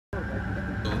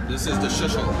this is the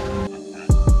Shush hole.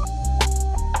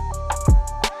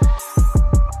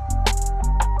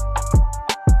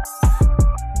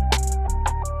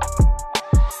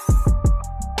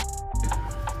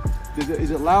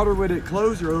 Is it louder when it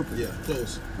closed or open? Yeah,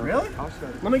 close. Really?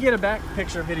 Let me get a back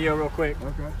picture video real quick.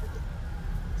 Okay.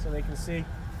 So they can see.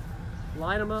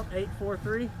 Light 'em Up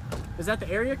 843. Is that the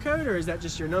area code or is that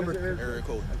just your number? Area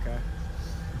code. Okay.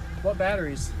 What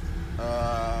batteries?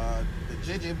 The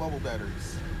JJ bubble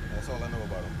batteries. That's all I know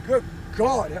about them. Good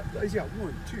God. He's got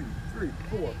 1, 2, 3,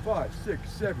 4, 5, 6,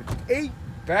 7, 8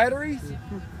 batteries?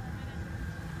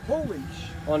 Holy sh!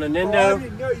 On a Oh, Nintendo? I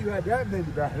didn't know you had that many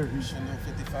batteries. Chanel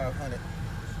 5500.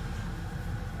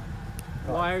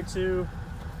 Wired to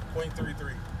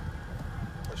 0.33.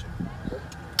 Push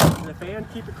it. the fan,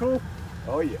 keep it cool.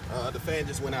 Oh yeah. The fan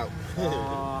just went out.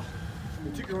 Uh,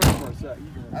 But you can run it one side.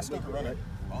 You can run I still can run it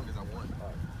as long as I want.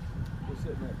 We're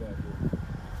setting that back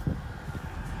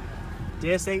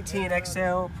here. DS18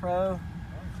 XL Pro.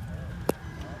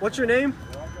 What's your name?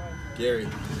 Gary.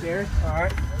 Gary. All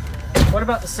right. What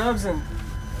about the subs and?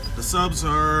 The subs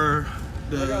are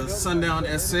the Sundown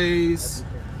SAs,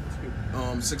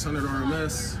 600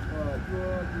 RMS.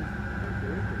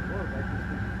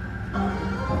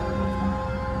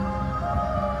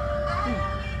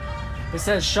 It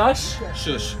says Shush?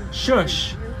 Shush.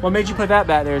 Shush. What made you put that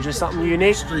back there? Just something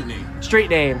unique? Street name. Street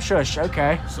name, Shush,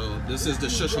 okay. So this is the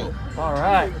Shush hole. All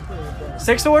right.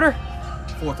 6th order?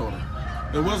 4th order.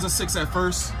 It was a 6 at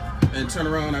first, and turned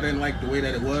around, I didn't like the way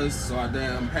that it was, so I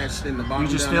patched in the bottom.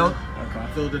 You just down filled? there,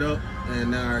 filled it up,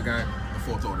 and now I got a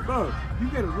 4th order. Bro, you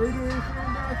got a radiator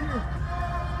fan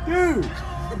back here? Dude!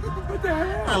 What the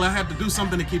hell? Well, I had to do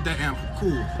something to keep that amp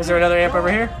cool. Is there another amp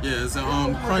over here? Yeah, it's a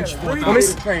Crunch Let me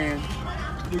 4000. fan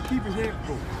to keep his amp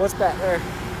cool. What's back there?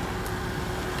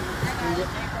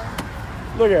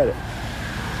 Look at it.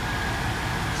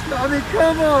 I mean,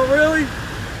 come on, really?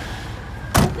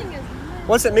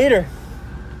 What's it meter?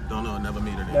 Don't know, never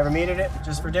metered it. Never metered it,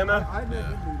 just for demo?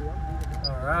 Yeah.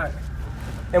 All right.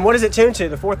 And what is it tuned to,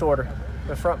 the 4th order?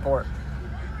 The front port?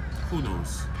 Who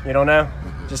knows? You don't know?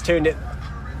 Just tuned it?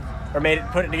 Or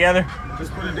put it together?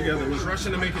 Just put it together. Was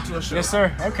rushing to make it to a show. Yes,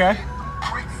 sir. Okay.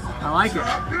 I like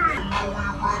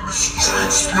it.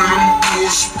 Streets, man, them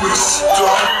boys with a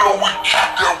style. Know we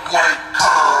keep that white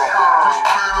girl.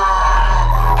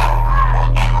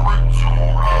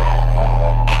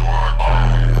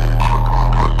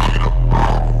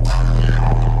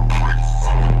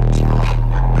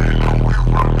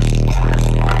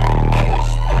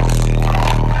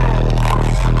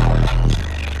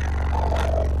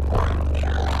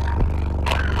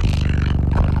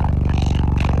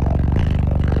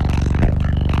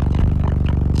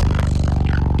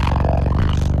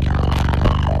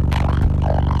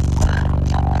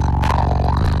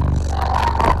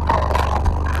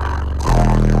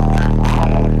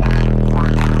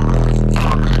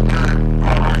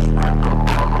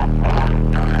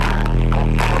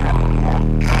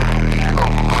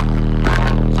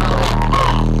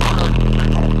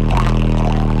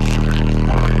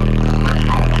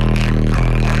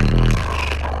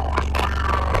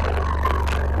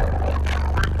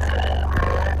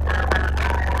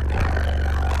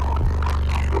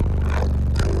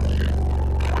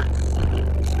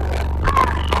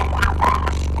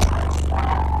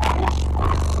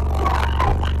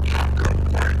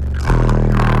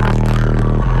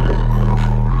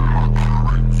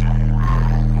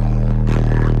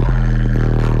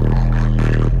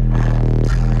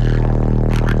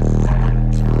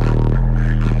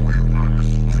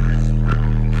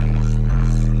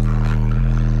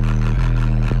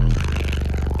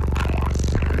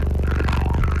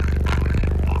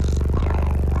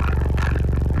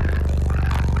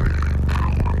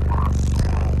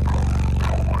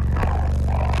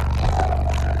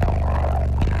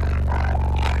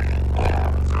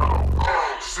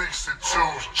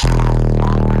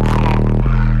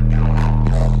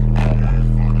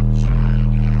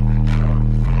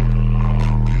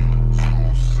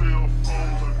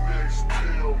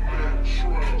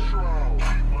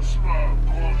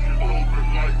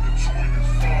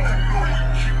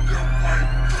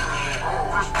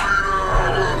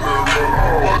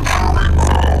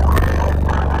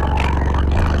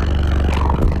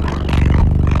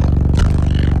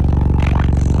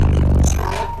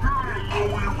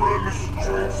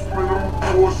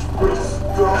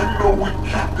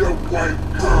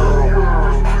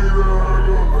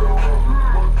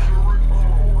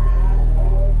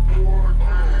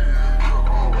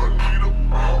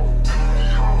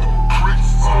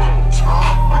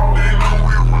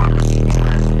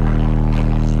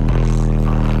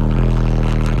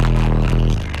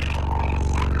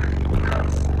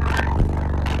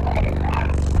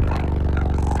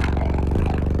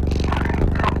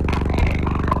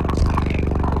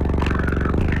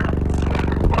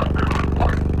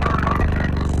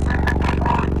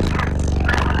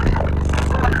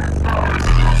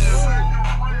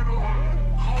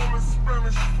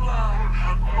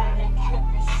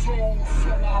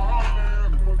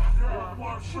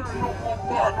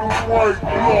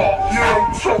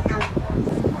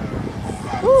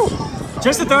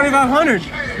 Just a 3500.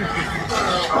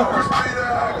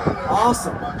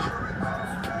 Awesome.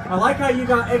 I like how you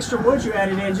got extra wood you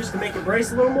added in just to make it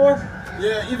brace a little more.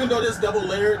 Yeah, even though this double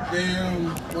layered,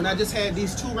 when I just had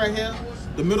these two right here,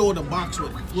 the middle of the box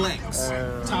would flex,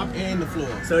 top and the floor.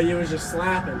 So you was just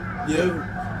slapping. Yeah.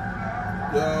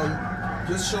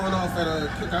 Just showing off at a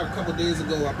cookout a couple days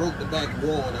ago, I broke the back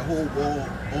wall, the whole wall,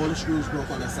 all the screws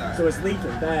broke on that side. So it's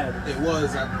leaking bad. It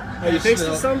was. You fixed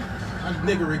it some? I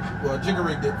jigger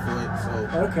rigged it for it, so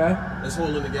okay. It's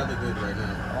holding together good right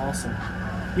now. Awesome.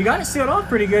 You got it sealed off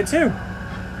pretty good too.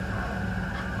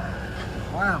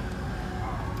 Wow.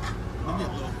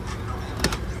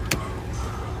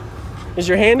 Is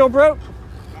your handle broke?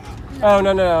 Oh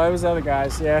no, it was the other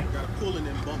guys. Yeah. Got to pull it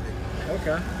and bump it.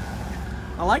 Okay.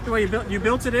 I like the way you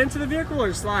built it into the vehicle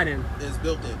or slide in? It's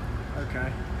built in.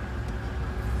 Okay.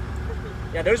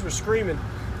 Yeah, those were screaming.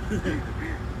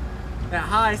 That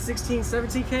high 16,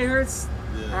 17 kHz,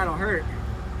 that'll hurt.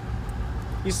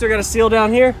 You still got a seal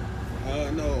down here?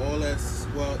 No, all that's,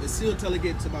 well, it's sealed till it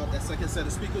gets about that second set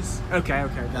of speakers. Okay,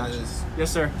 gotcha.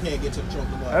 Yes, sir. Can't get to the trunk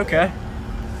no more. Okay.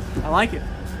 I like it.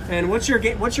 And what's your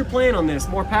plan on this?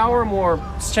 More power, more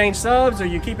change subs, or are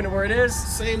you keeping it where it is?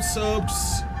 Same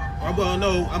subs. Well,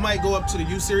 no, I might go up to the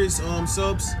U-Series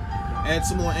subs, add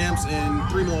some more amps and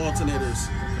 3 more alternators.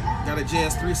 Got a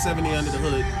JS 370 under the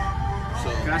hood. So.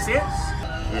 Can I see it?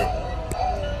 Yeah.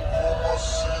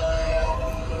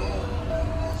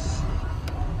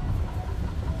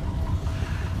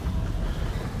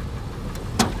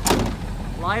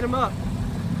 Light 'em up.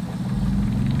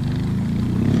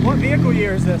 What vehicle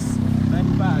year is this?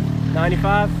 95.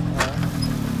 95? You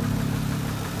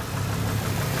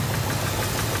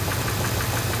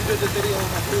did the video on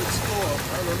my new Explorer,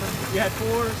 I remember. You had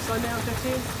 4 Sundown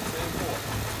 15?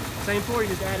 Same 4 you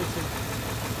just added to.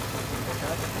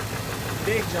 Okay.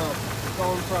 Big jump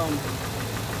going from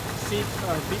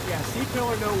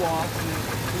C-pillar no walk to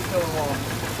C-pillar walk.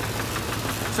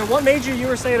 So what made you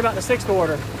were saying about the 6th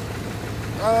order?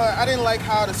 I didn't like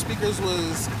how the speakers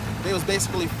was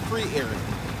basically free airing.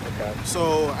 Okay.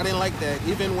 So I didn't like that.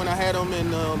 Even when I had them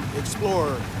in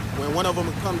Explorer, when one of them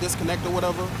would come disconnect or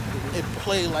whatever, it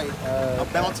played like a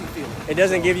bouncy feeling. It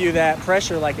doesn't give you that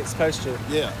pressure like it's supposed to.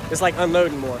 Yeah. It's like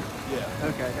unloading more. Yeah.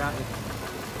 Okay, got it.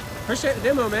 Appreciate the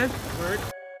demo, man. Word.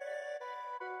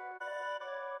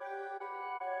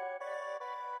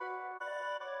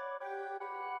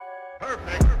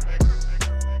 Perfect.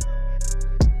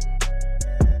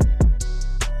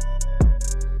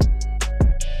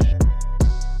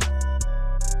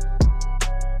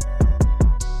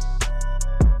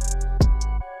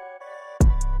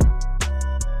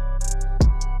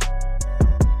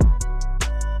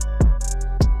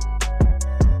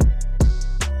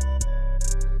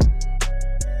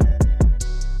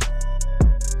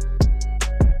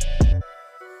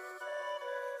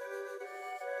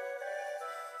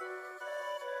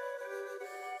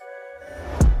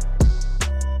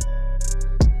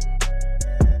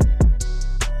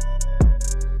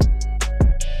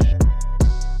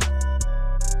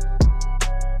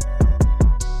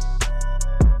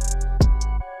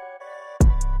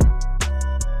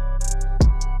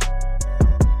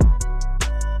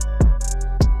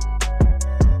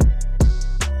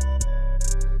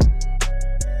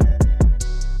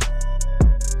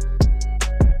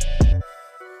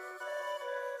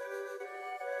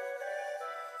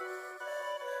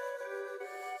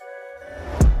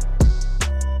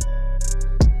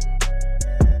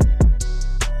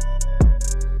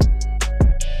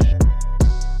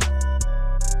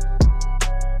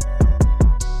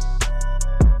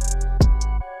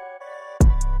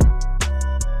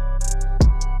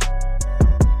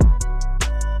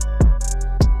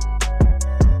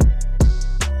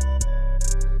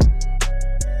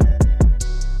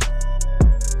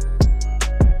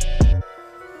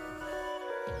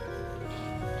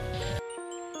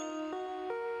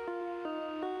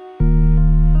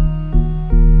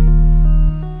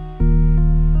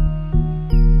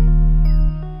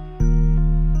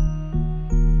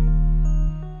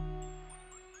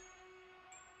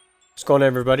 What's going on,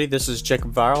 everybody? This is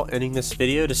Jacob Viral, ending this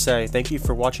video to say thank you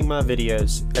for watching my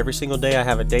videos. Every single day I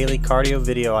have a daily cardio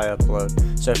video I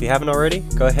upload. So if you haven't already,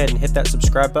 go ahead and hit that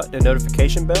subscribe button and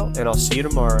notification bell, and I'll see you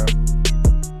tomorrow.